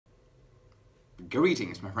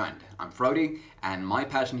Greetings, my friend. I'm Frode, and my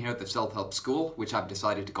passion here at the Self-Help School, which I've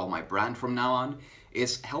decided to call my brand from now on,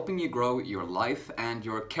 is helping you grow your life and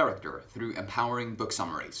your character through empowering book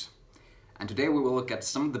summaries. And today we will look at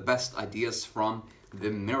some of the best ideas from The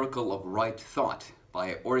Miracle of Right Thought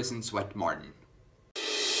by Orison Swett Marden.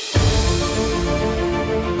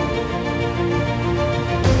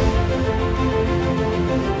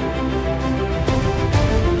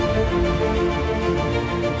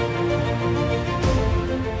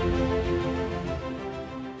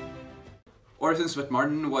 Orison Swett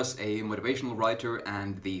Marden was a motivational writer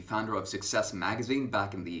and the founder of Success magazine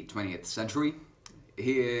back in the 20th century.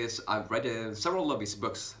 I've read several of his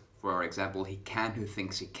books. For example, He Can Who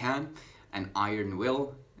Thinks He Can, An Iron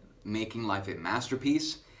Will, Making Life a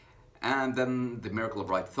Masterpiece, and then The Miracle of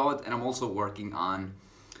Right Thought, and I'm also working on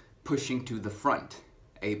Pushing to the Front,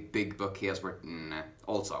 a big book he has written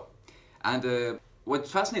also. And what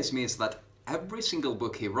fascinates me is that every single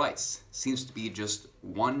book he writes seems to be just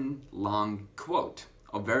one long quote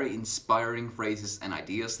of very inspiring phrases and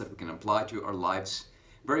ideas that we can apply to our lives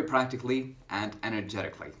very practically and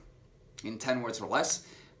energetically. In 10 words or less,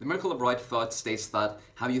 The Miracle of Right Thought states that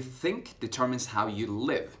how you think determines how you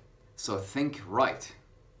live, so think right.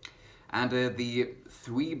 And the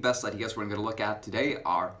three best ideas we're going to look at today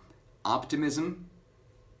are optimism,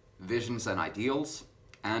 visions and ideals,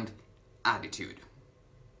 and attitude.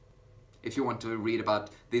 If you want to read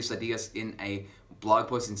about these ideas in a blog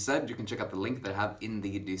post instead, you can check out the link that I have in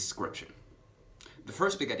the description. The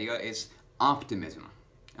first big idea is optimism.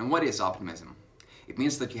 And what is optimism? It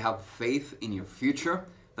means that you have faith in your future,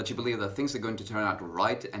 that you believe that things are going to turn out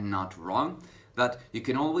right and not wrong, that you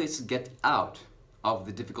can always get out of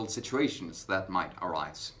the difficult situations that might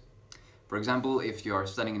arise. For example, if you are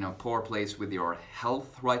standing in a poor place with your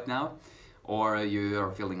health right now, or you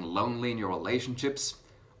are feeling lonely in your relationships,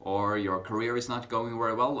 or your career is not going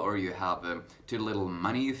very well, or you have too little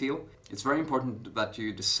money you feel, it's very important that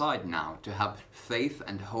you decide now to have faith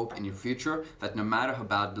and hope in your future, that no matter how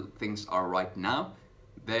bad things are right now,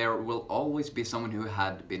 there will always be someone who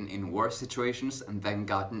had been in worse situations and then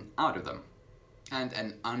gotten out of them. And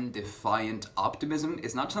an undefiant optimism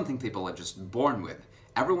is not something people are just born with.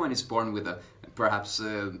 Everyone is born with perhaps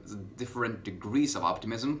different degrees of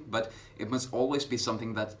optimism, but it must always be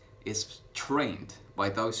something that is trained by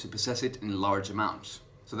those who possess it in large amounts.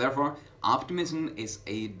 So therefore, optimism is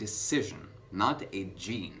a decision, not a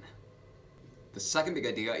gene. The second big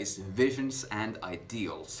idea is visions and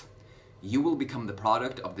ideals. You will become the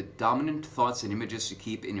product of the dominant thoughts and images you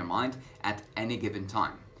keep in your mind at any given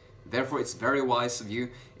time. Therefore, it's very wise of you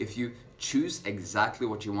if you choose exactly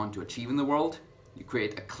what you want to achieve in the world, you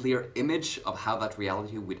create a clear image of how that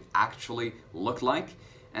reality would actually look like,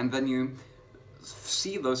 and then you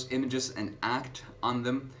see those images and act on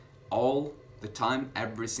them all the time,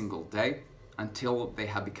 every single day, until they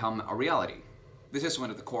have become a reality. This is one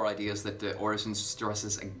of the core ideas that Orison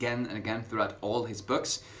stresses again and again throughout all his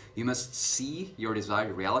books. You must see your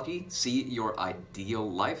desired reality, see your ideal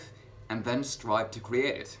life, and then strive to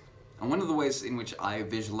create it. And one of the ways in which I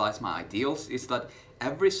visualize my ideals is that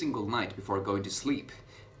every single night before going to sleep,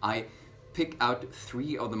 I pick out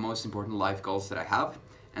 3 of the most important life goals that I have,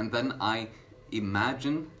 and then I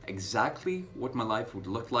imagine exactly what my life would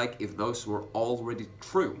look like if those were already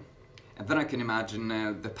true. And then I can imagine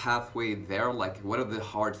the pathway there, like what are the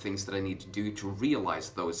hard things that I need to do to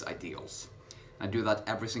realize those ideals. I do that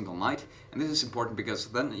every single night, and this is important because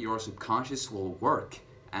then your subconscious will work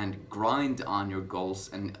and grind on your goals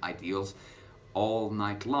and ideals all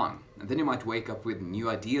night long. And then you might wake up with new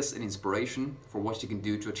ideas and inspiration for what you can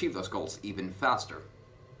do to achieve those goals even faster.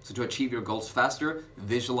 So to achieve your goals faster,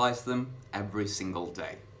 visualize them every single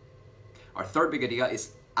day. Our third big idea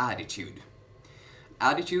is attitude.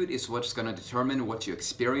 Attitude is what's going to determine what you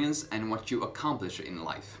experience and what you accomplish in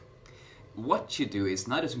life. What you do is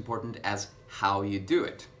not as important as how you do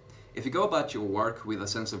it. If you go about your work with a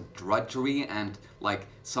sense of drudgery and like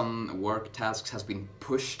some work tasks has been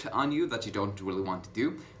pushed on you that you don't really want to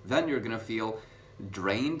do, then you're going to feel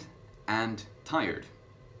drained and tired.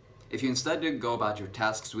 If you instead go about your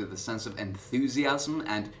tasks with a sense of enthusiasm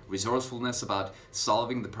and resourcefulness about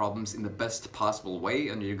solving the problems in the best possible way,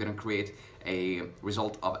 and you're going to create a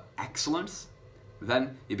result of excellence,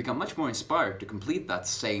 then you become much more inspired to complete that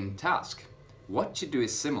same task. What you do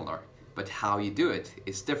is similar, but how you do it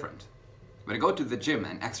is different. When I go to the gym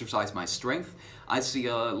and exercise my strength, I see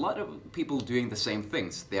a lot of people doing the same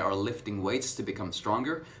things. They are lifting weights to become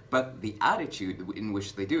stronger, but the attitude in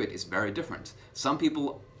which they do it is very different. Some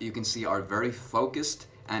people you can see are very focused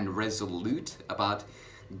and resolute about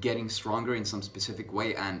getting stronger in some specific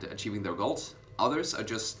way and achieving their goals. Others are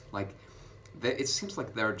just like It seems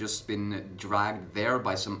like they're just been dragged there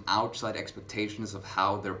by some outside expectations of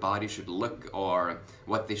how their body should look or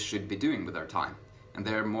what they should be doing with their time. And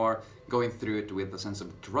they're more going through it with a sense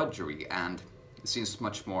of drudgery, and it seems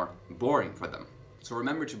much more boring for them. So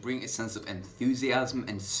remember to bring a sense of enthusiasm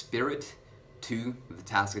and spirit to the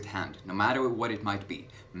task at hand, no matter what it might be.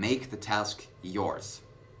 Make the task yours.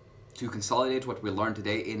 To consolidate what we learned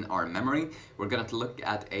today in our memory, we're going to look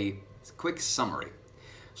at a quick summary.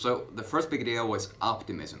 So the first big idea was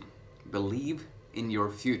optimism. Believe in your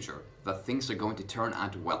future, that things are going to turn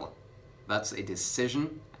out well. That's a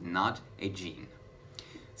decision, not a gene.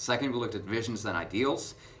 Second, we looked at visions and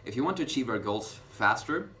ideals. If you want to achieve our goals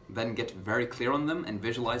faster, then get very clear on them and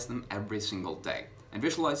visualize them every single day. And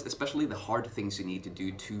visualize especially the hard things you need to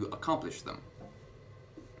do to accomplish them.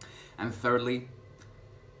 And thirdly,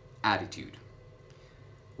 attitude.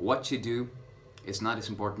 What you do is not as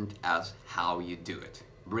important as how you do it.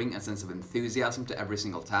 Bring a sense of enthusiasm to every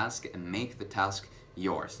single task and make the task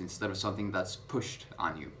yours instead of something that's pushed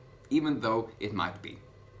on you, even though it might be.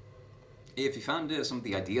 If you found some of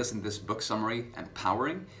the ideas in this book summary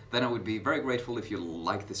empowering, then I would be very grateful if you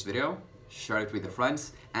like this video, share it with your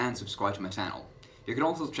friends, and subscribe to my channel. You can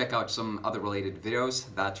also check out some other related videos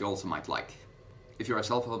that you also might like. If you're a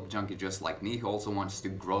self-help junkie just like me who also wants to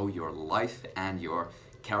grow your life and your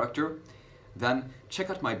character, then check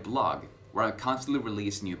out my blog, where I constantly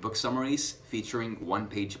release new book summaries featuring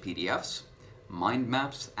one-page PDFs, mind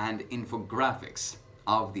maps, and infographics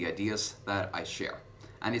of the ideas that I share.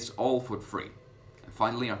 And it's all for free. And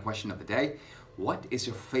finally, our question of the day: what is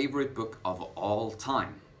your favorite book of all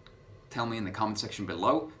time? Tell me in the comment section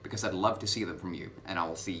below, because I'd love to see them from you, and I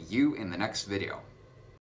will see you in the next video.